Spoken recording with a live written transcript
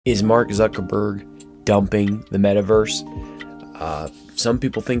Is Mark Zuckerberg dumping the metaverse? Some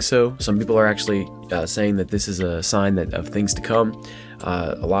people think so. Some people are actually saying that this is a sign of things to come.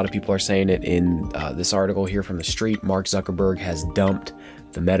 A lot of people are saying it in this article here from the street. Mark Zuckerberg has dumped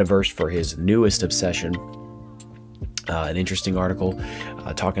the metaverse for his newest obsession. An interesting article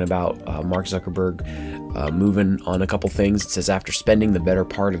talking about Mark Zuckerberg moving on a couple things. It says after spending the better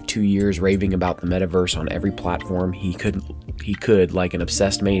part of 2 years raving about the metaverse on every platform he could, like an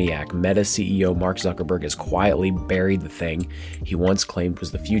obsessed maniac, Meta CEO Mark Zuckerberg has quietly buried the thing he once claimed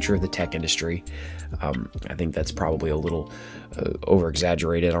was the future of the tech industry. I think that's probably a little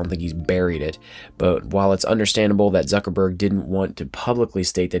over-exaggerated. I don't think he's buried it. But while it's understandable that Zuckerberg didn't want to publicly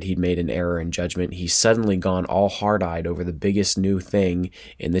state that he'd made an error in judgment, he's suddenly gone all hard-eyed over the biggest new thing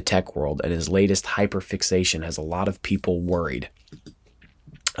in the tech world, and his latest hyperfixation has a lot of people worried.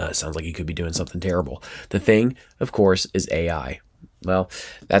 Sounds like he could be doing something terrible. The thing, of course, is AI. Well,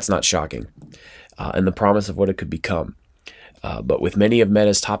 that's not shocking. And the promise of what it could become. But with many of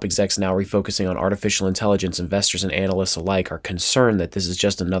Meta's top execs now refocusing on artificial intelligence, investors and analysts alike are concerned that this is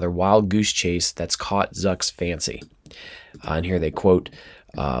just another wild goose chase that's caught Zuck's fancy. And here they quote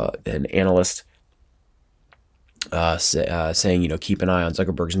an analyst saying, keep an eye on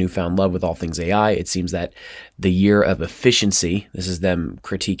Zuckerberg's newfound love with all things AI. It seems that the year of efficiency, this is them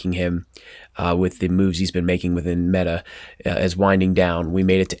critiquing him with the moves he's been making within Meta, is winding down. We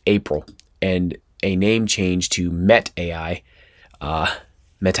made it to April, and a name change to AI,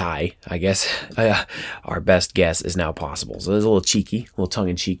 Metai, I guess, our best guess is now possible. So there's a little cheeky, a little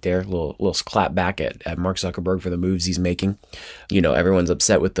tongue-in-cheek there, a little clap back at Mark Zuckerberg for the moves he's making. Everyone's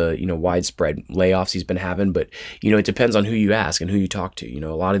upset with the, widespread layoffs he's been having, but, it depends on who you ask and who you talk to.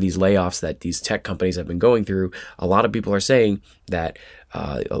 A lot of these layoffs that these tech companies have been going through, a lot of people are saying that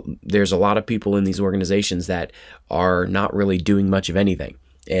there's a lot of people in these organizations that are not really doing much of anything.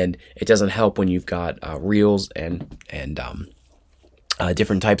 And it doesn't help when you've got reels and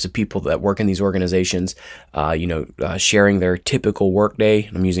different types of people that work in these organizations, sharing their typical workday.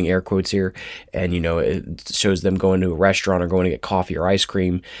 I'm using air quotes here, and it shows them going to a restaurant or going to get coffee or ice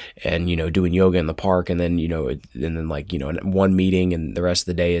cream, and doing yoga in the park, and then one meeting, and the rest of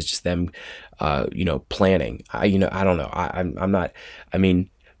the day is just them, planning. I don't know. I'm not. I mean,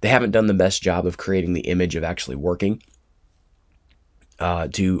 they haven't done the best job of creating the image of actually working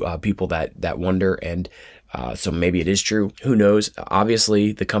to people that wonder, and so maybe it is true. Who knows?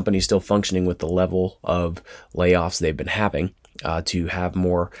 Obviously, the company's still functioning with the level of layoffs they've been having to have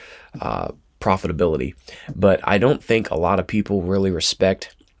more profitability. But I don't think a lot of people really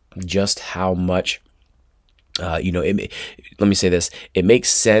respect just how much let me say this. It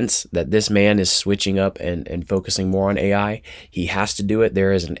makes sense that this man is switching up and focusing more on AI. He has to do it.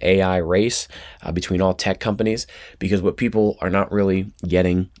 There is an AI race between all tech companies, because what people are not really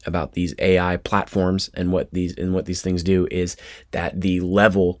getting about these AI platforms and what these things do is that the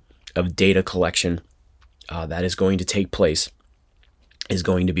level of data collection that is going to take place is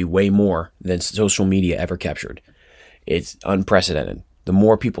going to be way more than social media ever captured. It's unprecedented. The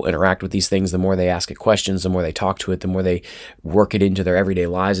more people interact with these things, the more they ask it questions, the more they talk to it, the more they work it into their everyday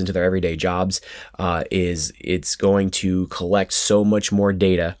lives, into their everyday jobs, it's going to collect so much more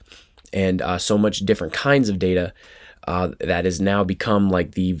data and so much different kinds of data that has now become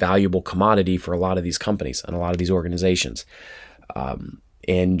like the valuable commodity for a lot of these companies and a lot of these organizations.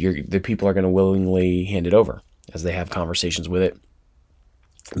 And the people are going to willingly hand it over as they have conversations with it.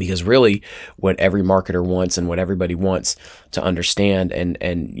 Because really what every marketer wants and what everybody wants to understand, and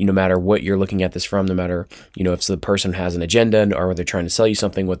no matter what you're looking at this from, no matter, if the person has an agenda or they're trying to sell you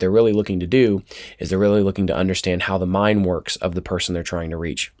something, what they're really looking to do is they're really looking to understand how the mind works of the person they're trying to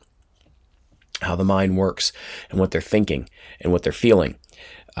reach, how the mind works and what they're thinking and what they're feeling.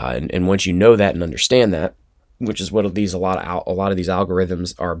 And once you know that and understand that, which is what a lot of these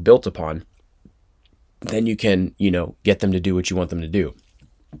algorithms are built upon, then you can, get them to do what you want them to do.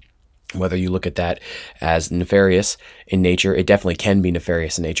 Whether you look at that as nefarious in nature, it definitely can be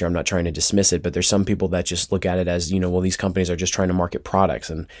nefarious in nature. I'm not trying to dismiss it, but there's some people that just look at it as, these companies are just trying to market products,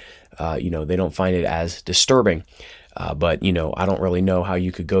 and, they don't find it as disturbing. But I don't really know how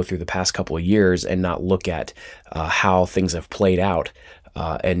you could go through the past couple of years and not look at how things have played out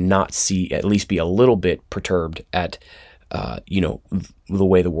and not at least be a little bit perturbed at the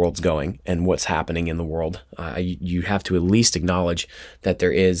way the world's going and what's happening in the world. You have to at least acknowledge that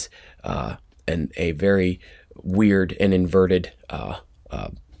there is a very weird and inverted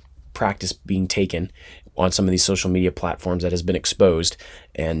practice being taken on some of these social media platforms that has been exposed.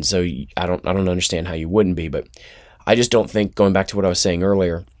 And so I don't understand how you wouldn't be, but I just don't think, going back to what I was saying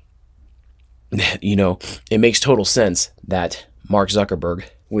earlier, it makes total sense that Mark Zuckerberg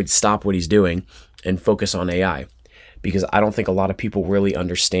would stop what he's doing and focus on AI, because I don't think a lot of people really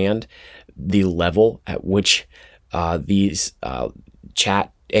understand the level at which these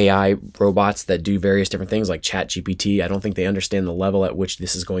chat AI robots that do various different things like Chat GPT, I don't think they understand the level at which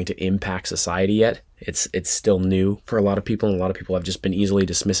this is going to impact society yet. It's still new for a lot of people, and a lot of people have just been easily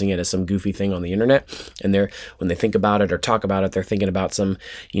dismissing it as some goofy thing on the internet. And when they think about it or talk about it, they're thinking about some,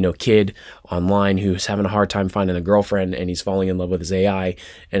 kid online who's having a hard time finding a girlfriend and he's falling in love with his AI.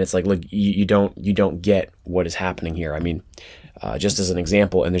 And it's like, look, you don't get what is happening here. I mean, just as an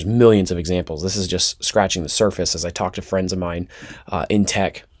example, and there's millions of examples, this is just scratching the surface as I talk to friends of mine in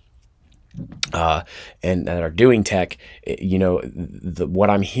tech and that are doing tech. What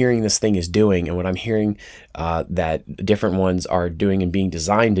I'm hearing this thing is doing, and what I'm hearing that different ones are doing and being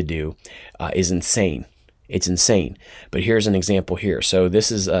designed to do is insane. It's insane. But here's an example here. So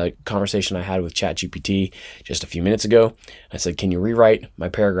this is a conversation I had with ChatGPT just a few minutes ago. I said, can you rewrite my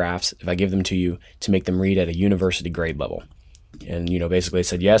paragraphs if I give them to you to make them read at a university grade level? And, basically I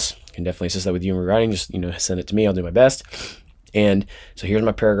said, yes, can definitely assist that with you in rewriting. Just, send it to me. I'll do my best. And so here's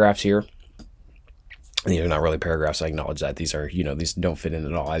my paragraphs here. And these are not really paragraphs. I acknowledge that these are, these don't fit in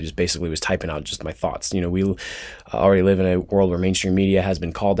at all. I just basically was typing out just my thoughts. We already live in a world where mainstream media has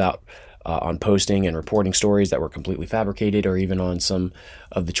been called out on posting and reporting stories that were completely fabricated, or even on some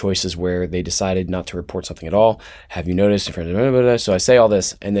of the choices where they decided not to report something at all. Have you noticed? So I say all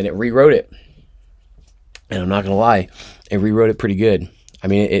this, and then it rewrote it. And I'm not going to lie, it rewrote it pretty good. I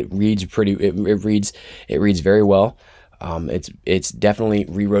mean, it reads very well. It's definitely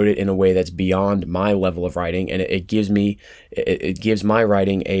rewrote it in a way that's beyond my level of writing, and it gives my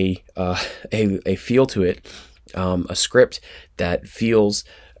writing a feel to it, a script that feels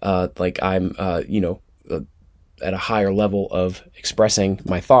like I'm at a higher level of expressing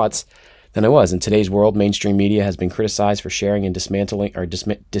my thoughts than I was. In today's world, mainstream media has been criticized for sharing and dismantling or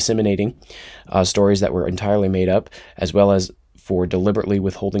disseminating stories that were entirely made up, as well as for deliberately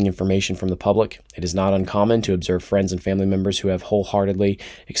withholding information from the public. It is not uncommon to observe friends and family members who have wholeheartedly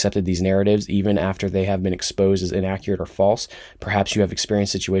accepted these narratives, even after they have been exposed as inaccurate or false. Perhaps you have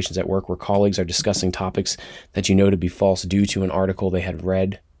experienced situations at work where colleagues are discussing topics that you know to be false due to an article they had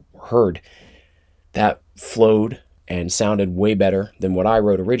read or heard. That flowed and sounded way better than what I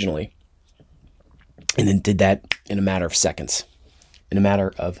wrote originally, and then did that in a matter of seconds.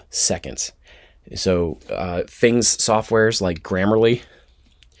 So softwares like Grammarly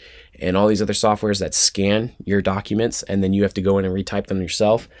and all these other softwares that scan your documents and then you have to go in and retype them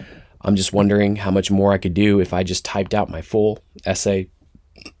yourself. I'm just wondering how much more I could do if I just typed out my full essay,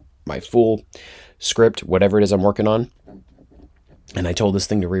 my full script, whatever it is I'm working on. And I told this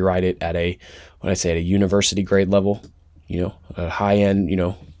thing to rewrite it at a university grade level, a high end,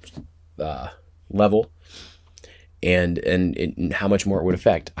 level, and how much more it would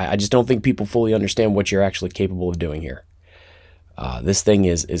affect. I just don't think people fully understand what you're actually capable of doing here. This thing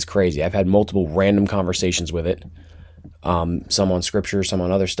is crazy. I've had multiple random conversations with it, some on scripture, some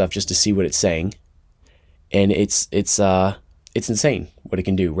on other stuff, just to see what it's saying, and it's insane what it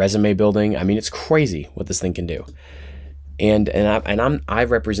can do. Resume building. I mean, it's crazy what this thing can do. And I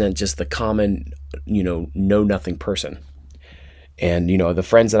represent just the common, know nothing person. And, the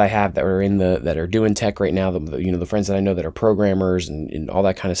friends that I have that are that are doing tech right now, the friends that I know that are programmers and all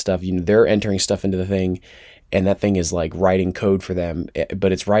that kind of stuff, they're entering stuff into the thing, and that thing is like writing code for them,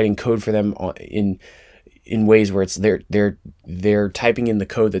 but it's writing code for them in ways where it's they're typing in the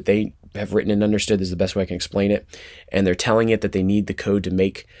code that they have written and understood is the best way I can explain it. And they're telling it that they need the code to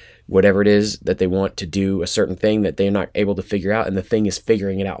make whatever it is that they want to do, a certain thing that they're not able to figure out, and the thing is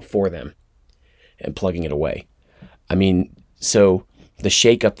figuring it out for them and plugging it away. I mean, so the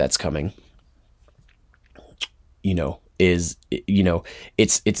shakeup that's coming, is,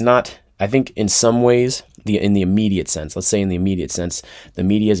 it's not, I think in some ways, in the immediate sense, let's say in the immediate sense, the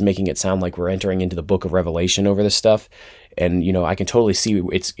media is making it sound like we're entering into the book of Revelation over this stuff. And, I can totally see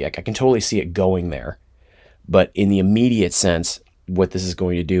it going there. But in the immediate sense, what this is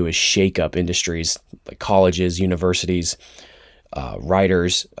going to do is shake up industries like colleges, universities,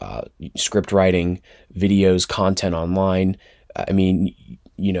 writers, script writing, videos, content online. I mean,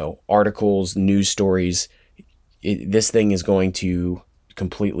 articles, news stories. This thing is going to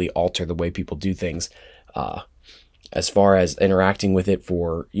completely alter the way people do things. As far as interacting with it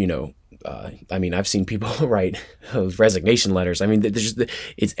for, I mean, I've seen people write resignation letters. I mean,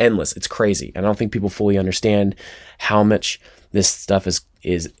 it's endless. It's crazy. And I don't think people fully understand how much this stuff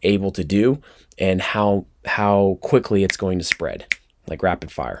is able to do and how quickly it's going to spread like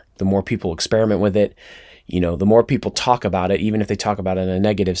rapid fire. The more people experiment with it, the more people talk about it, even if they talk about it in a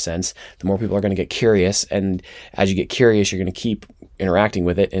negative sense, the more people are going to get curious. And as you get curious, you're going to keep interacting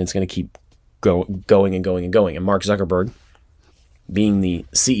with it, and it's going to keep going and going and going. And Mark Zuckerberg, being the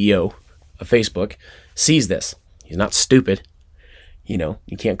CEO of Facebook, sees this. He's not stupid. You know,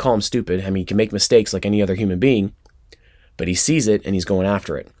 you can't call him stupid. I mean, he can make mistakes like any other human being, but he sees it and he's going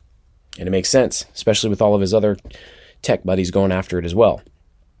after it. And it makes sense, especially with all of his other tech buddies going after it as well.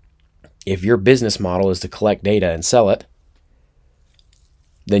 If your business model is to collect data and sell it,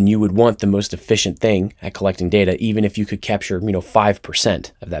 then you would want the most efficient thing at collecting data, even if you could capture,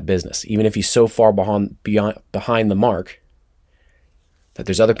 5% of that business. Even if he's so far behind the mark that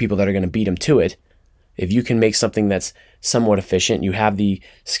there's other people that are going to beat him to it. If you can make something that's somewhat efficient, you have the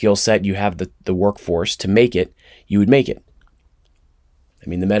skill set, you have the workforce to make it, you would make it. I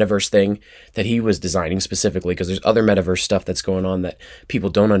mean, the Metaverse thing that he was designing specifically, because there's other Metaverse stuff that's going on that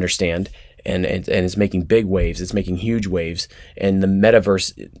people don't understand, and it's making big waves. It's making huge waves. And the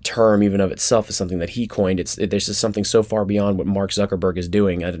Metaverse term, even of itself, is something that he coined. There's just something so far beyond what Mark Zuckerberg is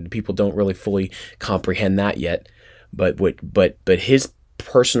doing. People don't really fully comprehend that yet. But his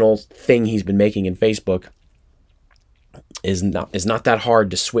personal thing he's been making in Facebook is not that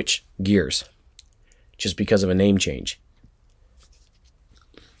hard to switch gears, just because of a name change.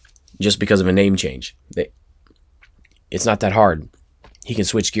 Just because of a name change. It's not that hard. He can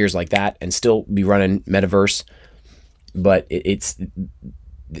switch gears like that and still be running Metaverse, but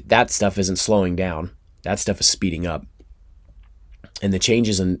that stuff isn't slowing down. That stuff is speeding up. And the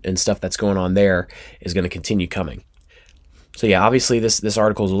changes and stuff that's going on there is going to continue coming. So yeah, obviously this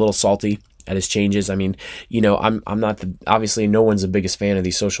article is a little salty at his changes. I mean, I'm not obviously no one's the biggest fan of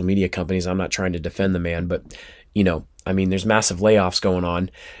these social media companies. I'm not trying to defend the man, but I mean, there's massive layoffs going on.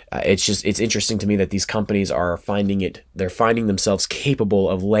 It's interesting to me that these companies are they're finding themselves capable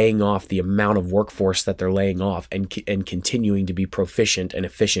of laying off the amount of workforce that they're laying off and continuing to be proficient and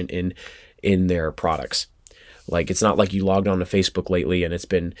efficient in their products. Like, it's not like you logged on to Facebook lately and it's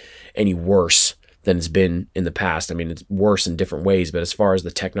been any worse than it's been in the past. I mean, it's worse in different ways, but as far as the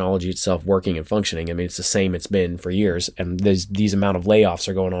technology itself working and functioning, I mean, it's the same it's been for years. And these amount of layoffs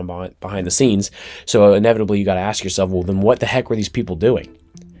are going on behind the scenes. So inevitably, you got to ask yourself, well, then what the heck were these people doing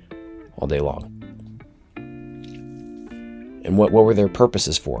all day long? And what were their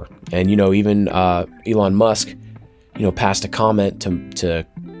purposes for? And, even Elon Musk, passed a comment to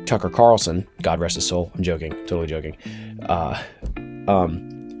Tucker Carlson, God rest his soul. I'm joking, totally joking.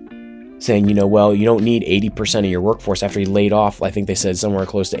 Saying, well, you don't need 80% of your workforce after he laid off. I think they said somewhere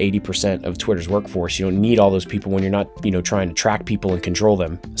close to 80% of Twitter's workforce. You don't need all those people when you're not, trying to track people and control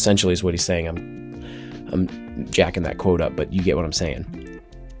them, essentially is what he's saying. I'm jacking that quote up, but you get what I'm saying.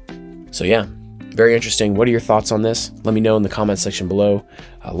 So yeah, very interesting. What are your thoughts on this? Let me know in the comments section below.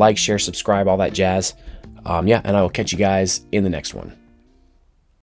 Like, share, subscribe, all that jazz. Yeah, and I will catch you guys in the next one.